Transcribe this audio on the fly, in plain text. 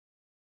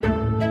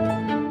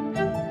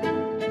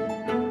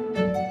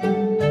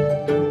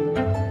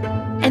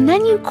And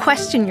then you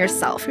question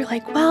yourself. You're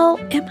like, well,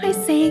 am I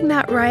saying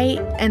that right?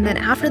 And then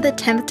after the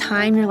 10th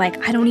time, you're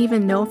like, I don't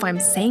even know if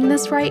I'm saying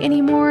this right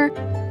anymore.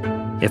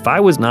 If I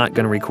was not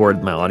going to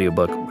record my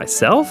audiobook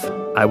myself,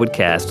 I would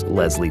cast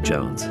Leslie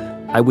Jones.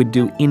 I would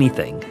do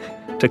anything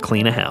to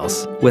clean a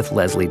house with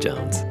Leslie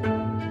Jones.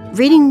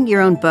 Reading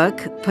your own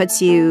book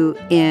puts you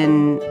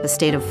in a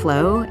state of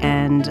flow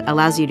and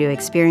allows you to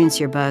experience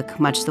your book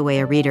much the way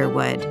a reader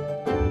would.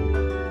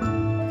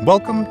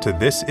 Welcome to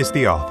This is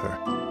the Author,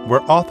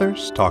 where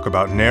authors talk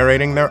about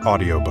narrating their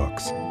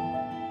audiobooks.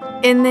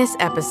 In this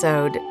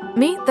episode,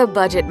 meet the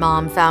Budget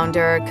Mom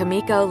founder,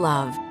 Kumiko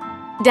Love,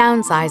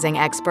 downsizing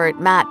expert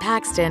Matt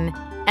Paxton,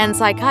 and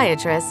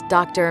psychiatrist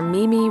Dr.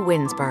 Mimi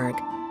Winsberg.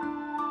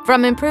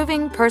 From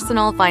improving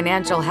personal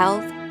financial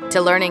health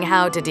to learning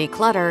how to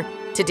declutter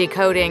to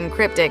decoding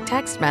cryptic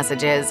text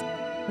messages,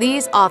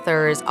 these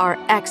authors are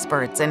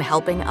experts in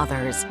helping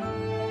others.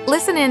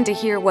 Listen in to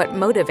hear what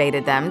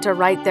motivated them to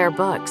write their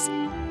books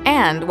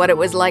and what it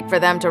was like for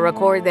them to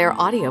record their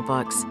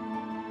audiobooks.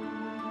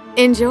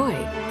 Enjoy.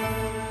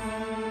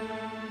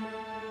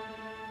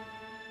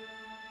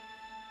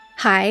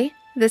 Hi,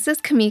 this is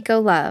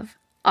Kumiko Love,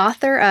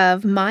 author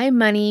of My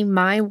Money,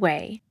 My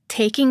Way,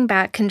 Taking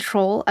Back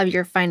Control of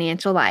Your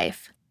Financial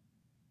Life.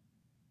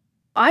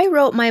 I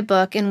wrote my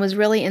book and was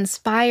really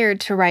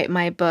inspired to write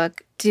my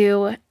book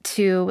due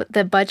to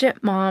the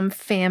Budget Mom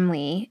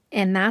family,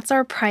 and that's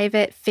our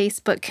private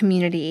Facebook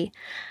community,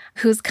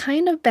 who's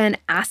kind of been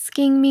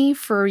asking me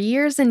for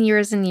years and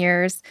years and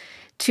years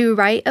to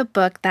write a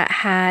book that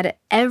had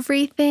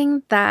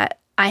everything that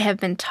I have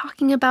been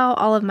talking about,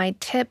 all of my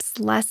tips,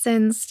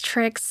 lessons,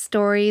 tricks,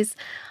 stories,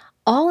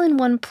 all in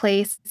one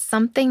place,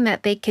 something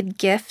that they could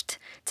gift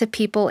to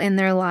people in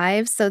their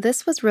lives. So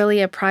this was really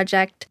a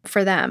project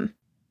for them.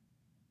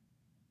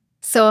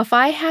 So if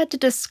I had to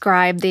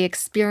describe the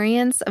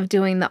experience of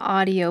doing the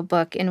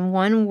audiobook in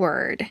one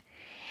word,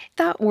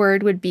 that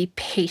word would be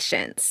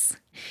patience.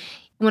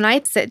 When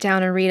I sit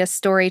down and read a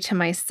story to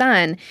my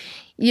son,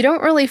 you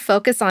don't really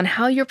focus on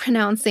how you're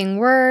pronouncing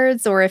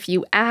words or if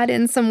you add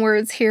in some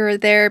words here or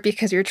there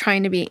because you're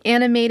trying to be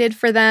animated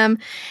for them.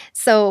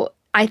 So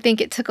I think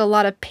it took a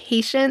lot of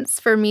patience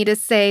for me to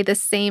say the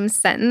same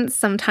sentence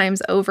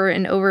sometimes over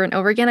and over and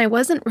over again. I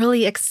wasn't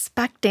really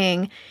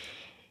expecting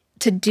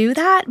to do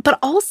that, but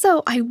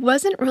also I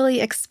wasn't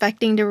really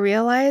expecting to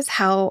realize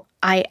how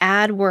I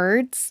add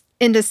words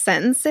into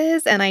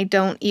sentences and I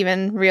don't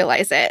even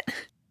realize it.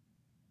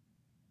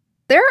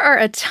 There are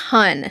a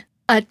ton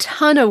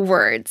of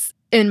words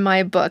in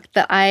my book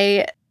that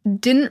I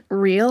didn't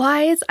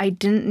realize I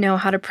didn't know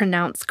how to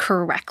pronounce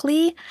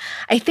correctly.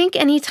 I think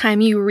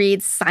anytime you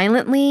read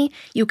silently,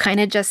 you kind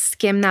of just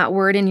skim that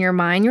word in your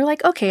mind. You're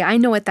like, okay, I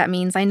know what that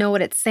means. I know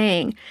what it's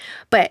saying.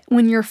 But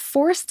when you're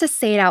forced to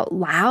say it out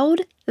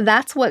loud,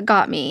 that's what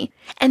got me.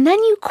 And then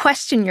you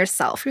question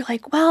yourself. You're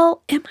like,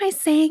 well, am I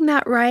saying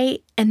that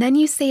right? And then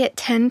you say it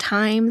 10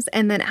 times.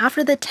 And then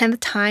after the 10th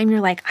time,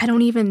 you're like, I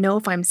don't even know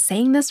if I'm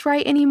saying this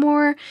right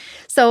anymore.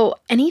 So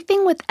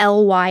anything with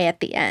ly at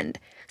the end.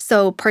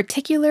 So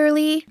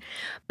particularly,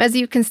 as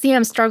you can see,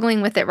 I'm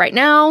struggling with it right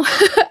now.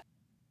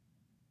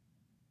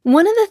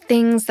 One of the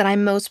things that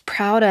I'm most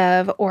proud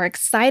of or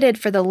excited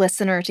for the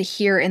listener to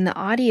hear in the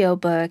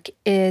audiobook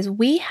is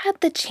we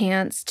had the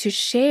chance to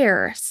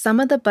share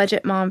some of the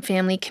Budget Mom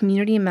family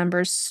community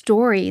members'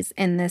 stories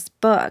in this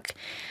book.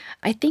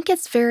 I think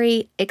it's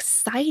very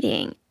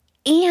exciting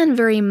and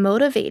very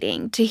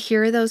motivating to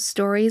hear those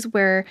stories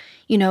where,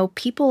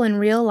 people in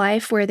real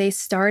life where they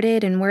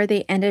started and where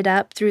they ended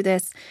up through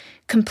this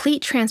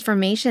complete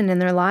transformation in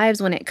their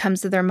lives when it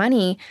comes to their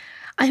money.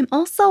 I'm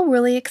also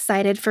really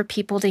excited for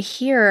people to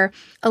hear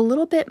a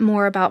little bit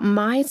more about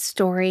my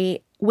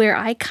story where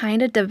I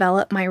kind of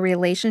developed my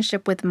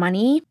relationship with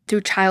money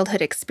through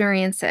childhood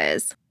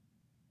experiences.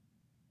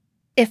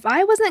 If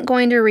I wasn't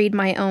going to read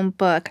my own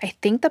book, I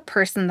think the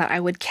person that I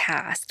would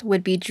cast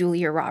would be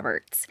Julia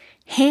Roberts.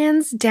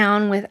 Hands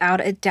down, without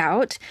a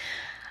doubt.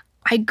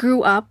 I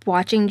grew up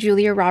watching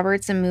Julia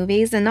Roberts in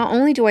movies, and not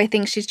only do I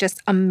think she's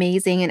just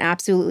amazing and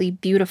absolutely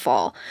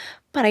beautiful,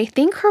 but I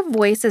think her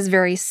voice is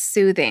very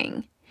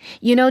soothing.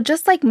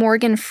 Just like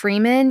Morgan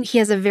Freeman, he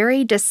has a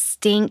very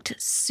distinct,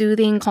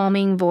 soothing,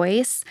 calming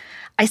voice.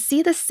 I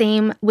see the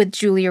same with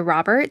Julia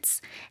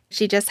Roberts.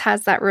 She just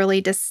has that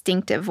really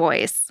distinctive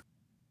voice.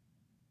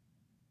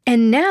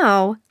 And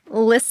now,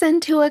 listen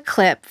to a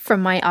clip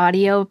from my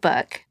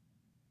audiobook.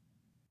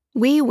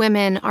 We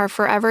women are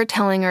forever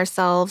telling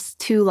ourselves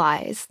 2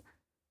 lies: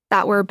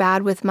 that we're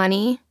bad with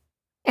money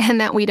and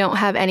that we don't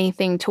have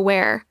anything to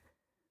wear.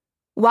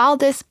 While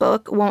this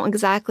book won't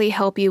exactly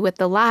help you with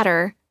the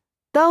latter,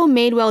 though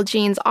Madewell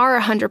jeans are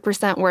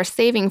 100% worth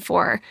saving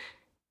for,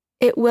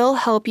 it will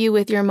help you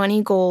with your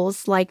money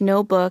goals like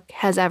no book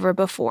has ever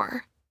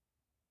before.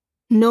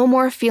 No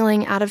more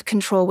feeling out of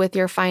control with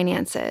your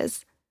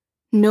finances.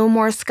 No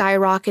more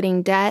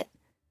skyrocketing debt.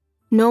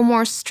 No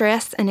more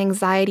stress and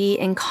anxiety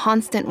and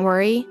constant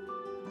worry.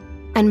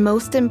 And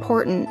most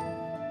important,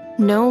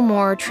 no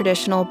more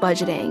traditional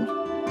budgeting.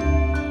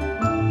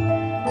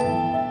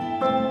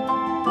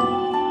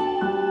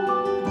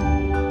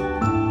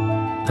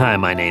 Hi,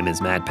 my name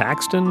is Matt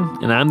Paxton,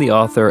 and I'm the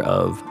author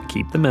of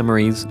Keep the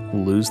Memories,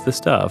 Lose the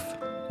Stuff,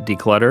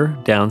 Declutter,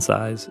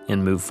 Downsize,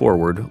 and Move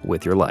Forward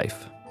with Your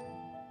Life.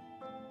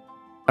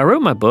 I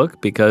wrote my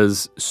book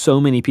because so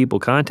many people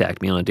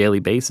contact me on a daily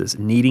basis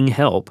needing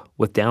help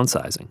with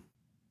downsizing.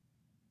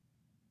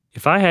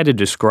 If I had to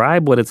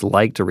describe what it's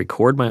like to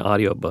record my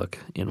audiobook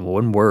in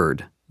one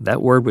word,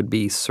 that word would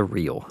be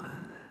surreal.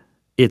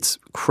 It's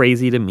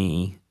crazy to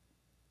me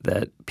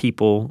that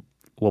people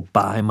will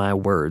buy my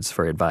words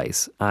for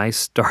advice. I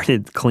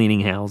started cleaning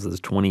houses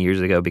 20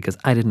 years ago because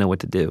I didn't know what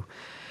to do.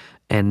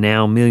 And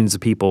now millions of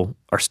people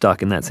are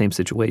stuck in that same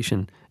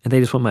situation, and they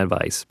just want my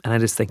advice. And I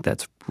just think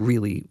that's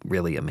really,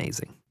 really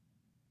amazing.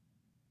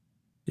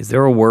 Is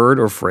there a word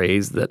or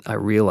phrase that I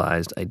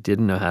realized I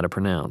didn't know how to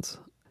pronounce?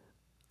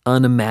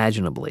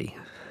 Unimaginably.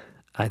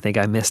 I think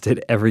I missed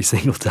it every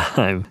single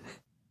time.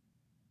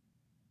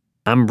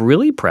 I'm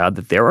really proud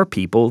that there are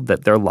people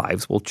that their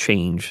lives will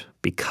change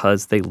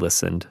because they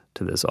listened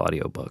to this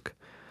audiobook.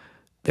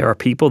 There are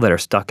people that are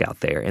stuck out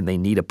there and they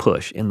need a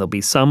push, and there'll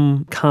be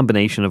some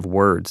combination of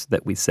words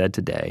that we said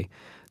today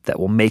that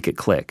will make it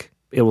click.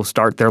 It will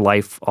start their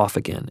life off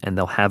again, and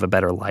they'll have a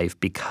better life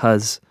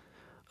because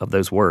of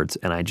those words.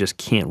 And I just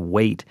can't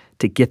wait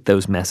to get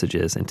those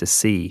messages and to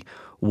see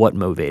what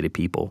motivated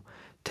people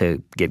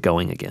to get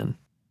going again.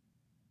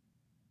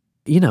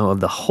 Of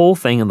the whole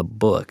thing in the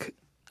book,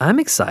 I'm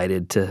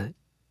excited to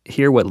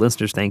hear what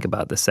listeners think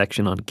about the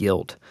section on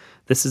guilt.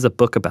 This is a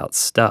book about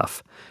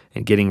stuff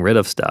and getting rid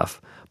of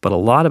stuff, but a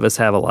lot of us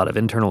have a lot of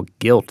internal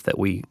guilt that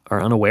we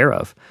are unaware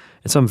of.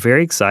 And so I'm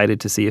very excited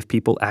to see if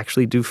people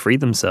actually do free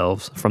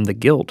themselves from the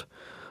guilt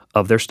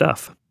of their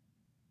stuff.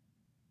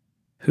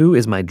 Who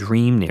is my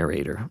dream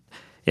narrator?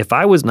 If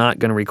I was not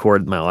going to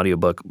record my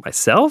audiobook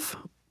myself,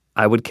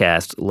 I would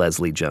cast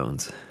Leslie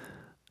Jones.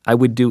 I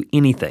would do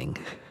anything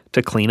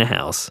to clean a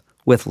house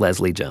with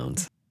Leslie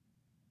Jones.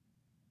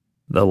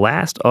 The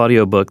last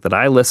audiobook that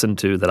I listened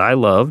to that I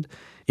loved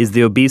is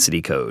The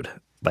Obesity Code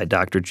by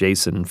Dr.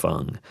 Jason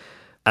Fung.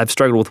 I've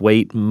struggled with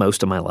weight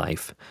most of my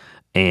life,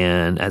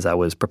 and as I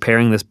was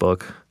preparing this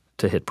book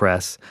to hit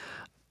press,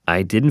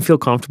 I didn't feel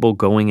comfortable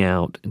going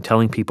out and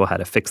telling people how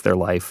to fix their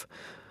life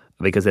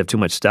because they have too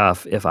much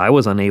stuff if I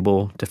was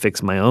unable to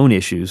fix my own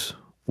issues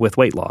with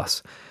weight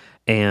loss.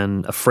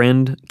 And a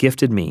friend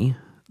gifted me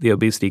The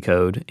Obesity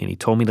Code, and he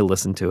told me to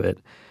listen to it,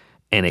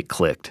 and it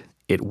clicked.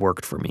 It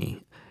worked for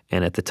me.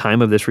 And at the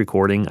time of this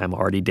recording, I'm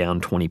already down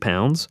 20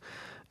 pounds,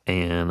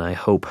 and I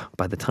hope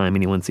by the time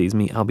anyone sees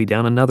me, I'll be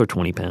down another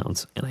 20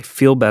 pounds. And I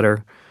feel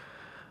better,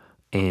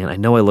 and I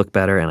know I look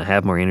better, and I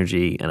have more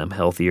energy, and I'm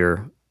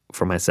healthier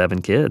for my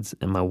 7 kids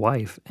and my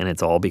wife. And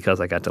it's all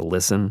because I got to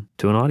listen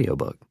to an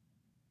audiobook.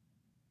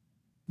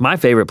 My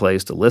favorite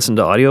place to listen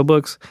to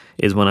audiobooks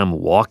is when I'm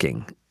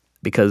walking,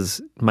 because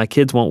my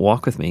kids won't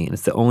walk with me, and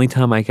it's the only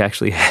time I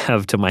actually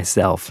have to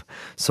myself,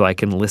 so I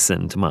can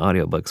listen to my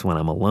audiobooks when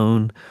I'm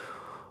alone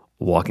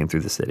walking through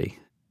the city.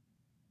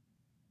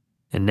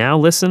 And now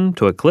listen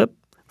to a clip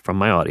from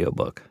my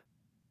audiobook.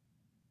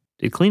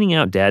 Did cleaning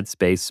out Dad's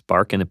space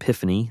spark an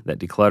epiphany that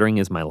decluttering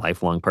is my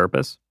lifelong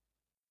purpose?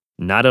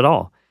 Not at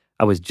all.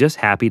 I was just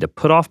happy to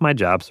put off my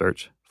job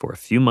search for a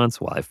few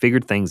months while I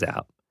figured things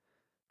out.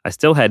 I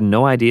still had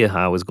no idea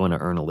how I was going to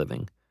earn a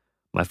living.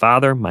 My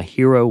father, my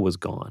hero, was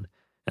gone,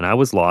 and I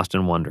was lost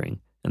and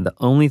wondering. And the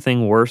only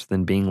thing worse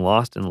than being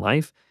lost in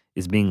life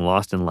is being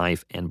lost in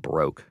life and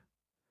broke.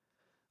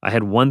 I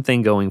had one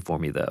thing going for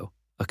me, though,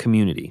 a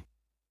community.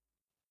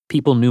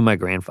 People knew my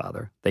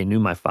grandfather, they knew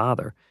my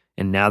father,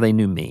 and now they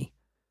knew me.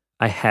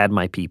 I had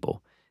my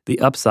people. The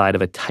upside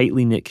of a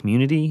tightly knit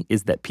community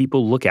is that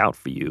people look out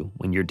for you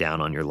when you're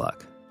down on your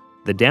luck.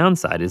 The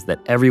downside is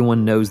that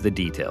everyone knows the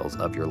details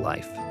of your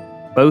life.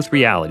 Both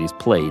realities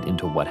played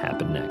into what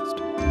happened next.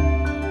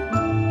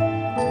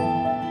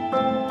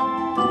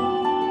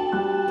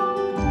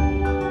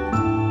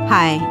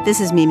 Hi,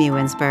 this is Mimi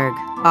Winsberg,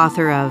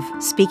 author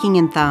of Speaking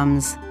in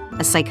Thumbs,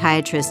 A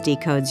Psychiatrist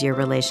Decodes Your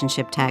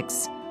Relationship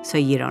Texts So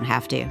You Don't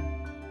Have to.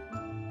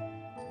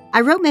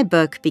 I wrote my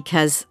book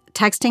because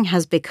texting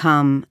has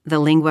become the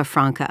lingua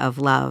franca of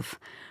love.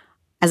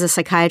 As a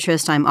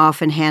psychiatrist, I'm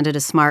often handed a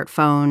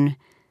smartphone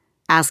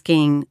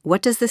asking,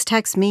 what does this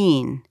text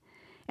mean?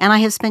 And I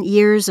have spent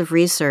years of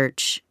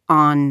research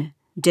on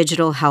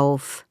digital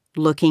health,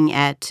 looking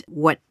at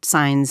what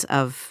signs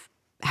of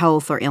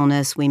health or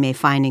illness we may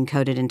find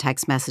encoded in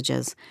text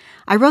messages.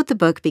 I wrote the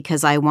book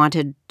because I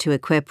wanted to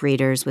equip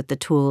readers with the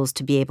tools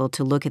to be able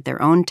to look at their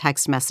own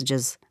text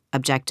messages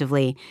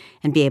objectively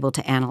and be able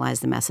to analyze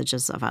the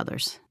messages of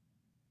others.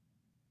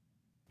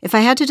 If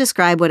I had to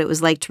describe what it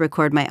was like to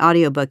record my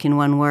audiobook in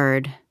one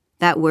word,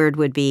 that word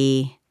would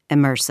be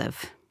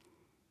immersive.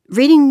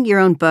 Reading your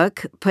own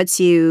book puts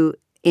you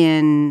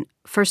in,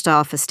 first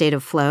off, a state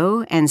of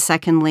flow, and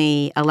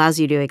secondly, allows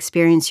you to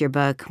experience your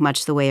book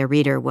much the way a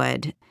reader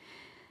would.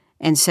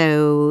 And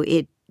so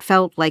it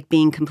felt like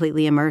being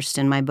completely immersed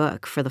in my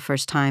book for the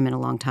first time in a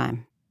long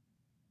time.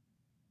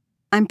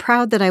 I'm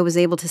proud that I was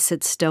able to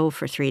sit still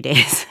for 3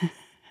 days.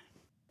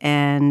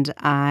 and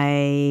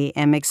I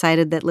am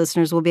excited that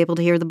listeners will be able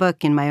to hear the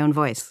book in my own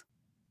voice.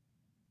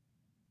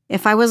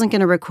 If I wasn't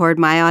going to record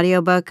my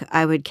audiobook,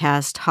 I would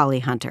cast Holly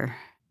Hunter.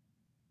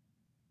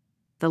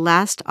 The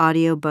last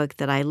audiobook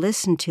that I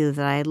listened to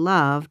that I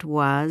loved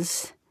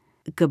was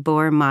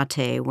Gabor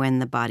Mate, When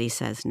the Body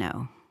Says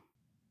No.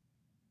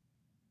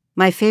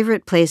 My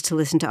favorite place to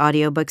listen to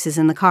audiobooks is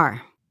in the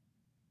car.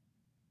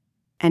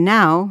 And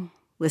now,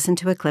 listen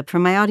to a clip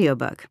from my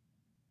audiobook.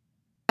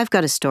 I've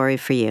got a story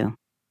for you.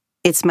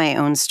 It's my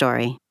own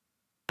story,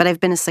 but I've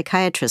been a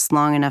psychiatrist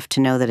long enough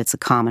to know that it's a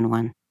common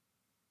one.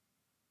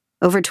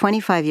 Over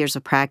 25 years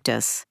of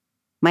practice,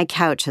 my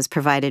couch has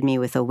provided me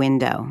with a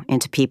window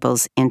into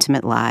people's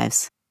intimate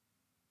lives,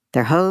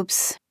 their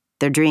hopes,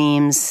 their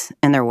dreams,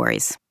 and their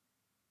worries.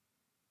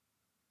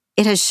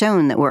 It has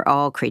shown that we're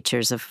all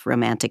creatures of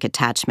romantic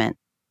attachment,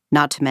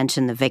 not to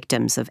mention the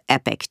victims of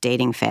epic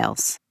dating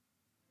fails.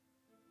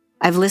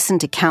 I've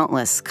listened to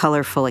countless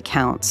colorful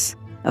accounts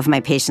of my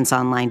patients'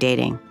 online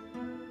dating,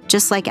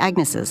 just like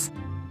Agnes's,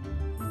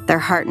 their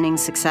heartening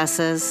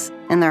successes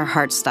and their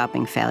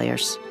heart-stopping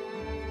failures,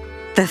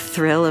 the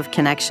thrill of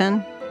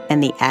connection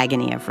and the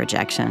agony of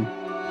rejection.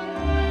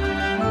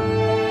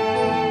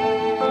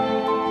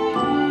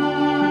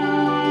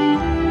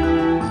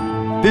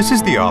 This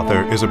is the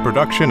Author is a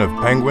production of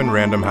Penguin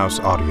Random House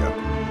Audio.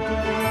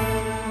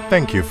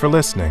 Thank you for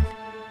listening.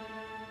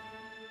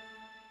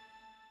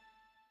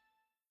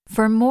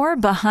 For more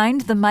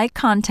behind-the-mic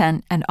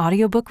content and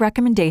audiobook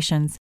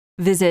recommendations,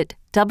 visit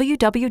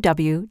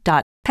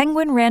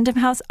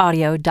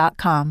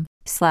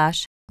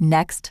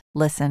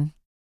www.penguinrandomhouseaudio.com/nextlisten.